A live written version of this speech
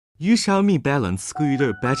Use Xiaomi Balance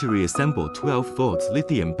Scooter Battery Assemble 12V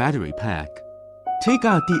Lithium Battery Pack. Take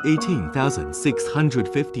out the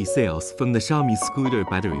 18,650 cells from the Xiaomi Scooter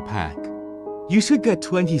Battery Pack. You should get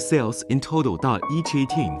 20 cells in total. Each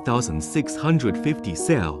 18,650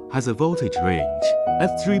 cell has a voltage range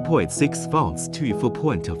at 3.6 volts to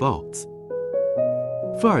 4.2 volts.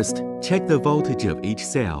 First, check the voltage of each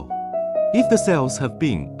cell. If the cells have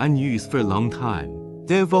been unused for a long time,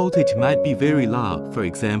 their voltage might be very low, for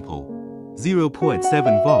example,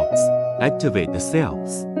 0.7 volts. Activate the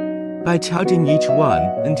cells by charging each one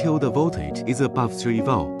until the voltage is above 3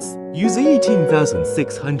 volts. Use the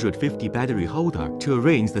 18,650 battery holder to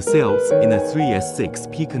arrange the cells in a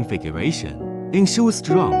 3S6P configuration. Ensure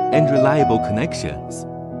strong and reliable connections.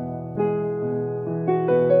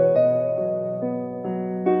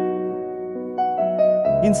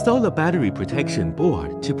 Install a battery protection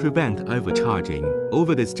board to prevent overcharging,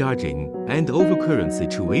 over-discharging, and overcurrent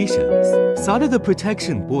situations. Solder the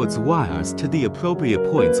protection board's wires to the appropriate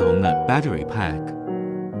points on the battery pack.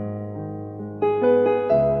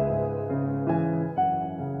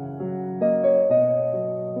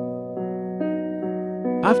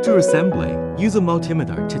 After assembling, use a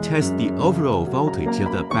multimeter to test the overall voltage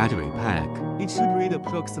of the battery pack. It should read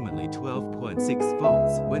approximately 12.6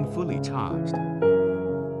 volts when fully charged.